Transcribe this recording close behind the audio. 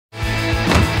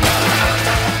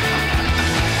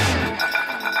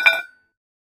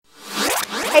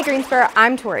Hey Greensboro,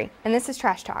 I'm Tori, and this is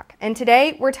Trash Talk. And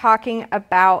today we're talking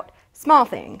about small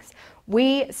things.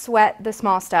 We sweat the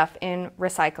small stuff in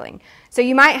recycling. So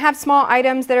you might have small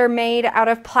items that are made out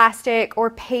of plastic or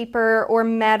paper or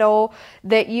metal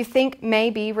that you think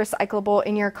may be recyclable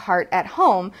in your cart at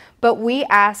home, but we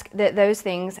ask that those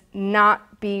things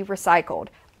not be recycled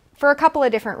for a couple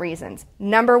of different reasons.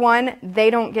 Number one, they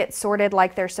don't get sorted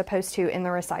like they're supposed to in the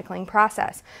recycling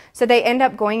process. So they end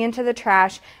up going into the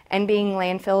trash and being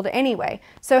landfilled anyway.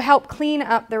 So help clean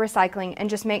up the recycling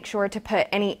and just make sure to put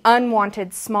any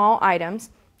unwanted small items,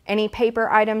 any paper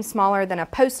items smaller than a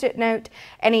Post-it note,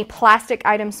 any plastic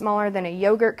items smaller than a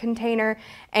yogurt container,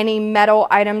 any metal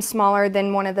items smaller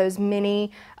than one of those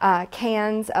mini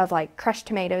cans of like crushed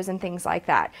tomatoes and things like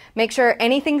that. Make sure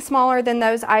anything smaller than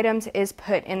those items is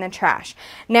put in the trash.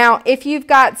 Now, if you've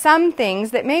got some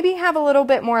things that maybe have a little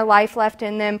bit more life left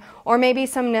in them, or maybe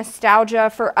some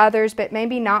nostalgia for others, but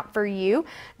maybe not for you,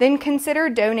 then consider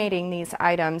donating these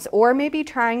items, or maybe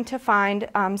trying to find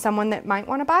someone that might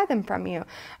want to buy them from you.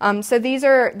 So these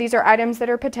are items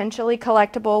that are potentially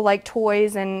collectible, like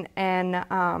toys and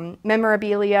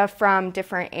memorabilia from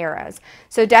different eras.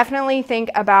 So definitely think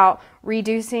about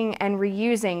reducing and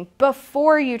reusing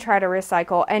before you try to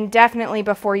recycle, and definitely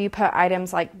before you put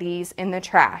items like these in the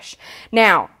trash.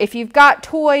 Now, if you've got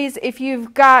toys, if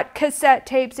you've got cassette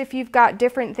tapes, if you've got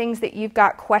different things that you've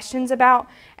got questions about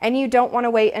and you don't want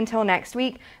to wait until next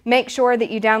week, make sure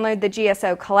that you download the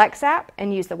GSO Collects app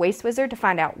and use the Waste Wizard to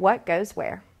find out what goes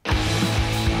where.